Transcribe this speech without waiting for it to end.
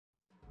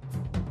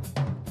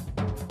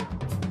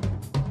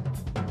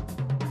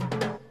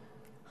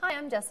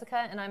I'm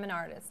Jessica and I'm an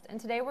artist, and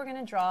today we're going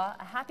to draw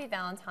a happy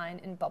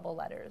Valentine in bubble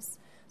letters.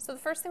 So the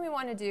first thing we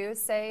want to do,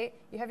 say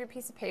you have your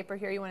piece of paper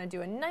here, you want to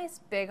do a nice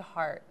big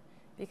heart,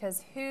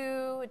 because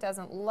who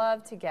doesn't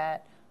love to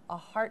get a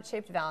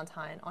heart-shaped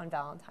Valentine on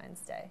Valentine's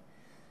Day?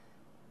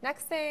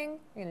 Next thing,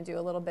 you're going to do a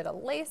little bit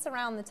of lace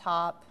around the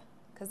top,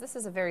 because this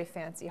is a very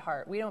fancy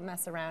heart. We don't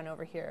mess around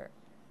over here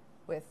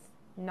with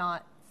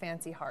not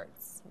fancy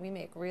hearts. We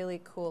make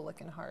really cool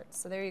looking hearts.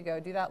 So there you go,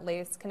 do that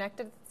lace, connect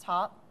it at the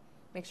top,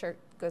 make sure it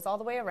goes all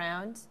the way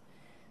around.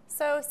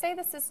 So say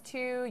this is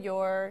to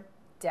your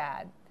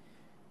dad,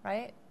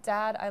 right?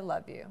 Dad, I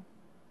love you.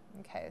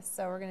 Okay,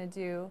 so we're going to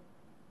do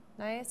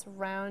nice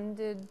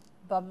rounded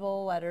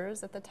bubble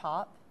letters at the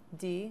top.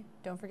 D,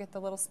 don't forget the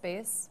little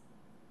space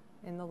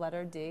in the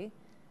letter D.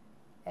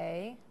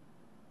 A,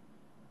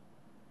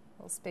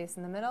 little space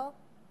in the middle.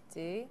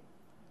 D,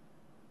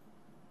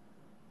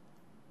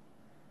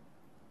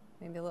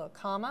 maybe a little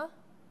comma.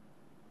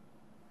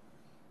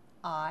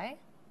 I,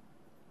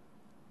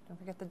 don't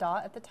forget the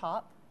dot at the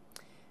top.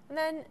 And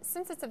then,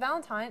 since it's a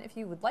Valentine, if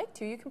you would like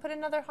to, you can put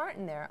another heart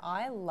in there.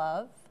 I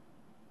love,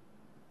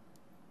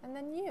 and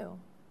then you.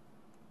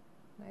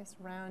 Nice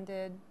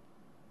rounded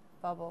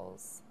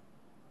bubbles.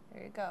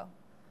 There you go.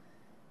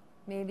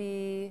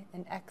 Maybe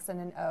an X and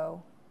an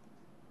O,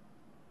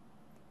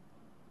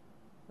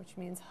 which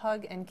means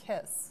hug and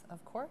kiss,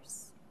 of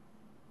course.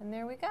 And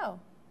there we go.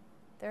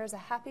 There's a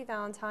happy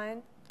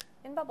Valentine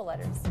in bubble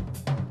letters.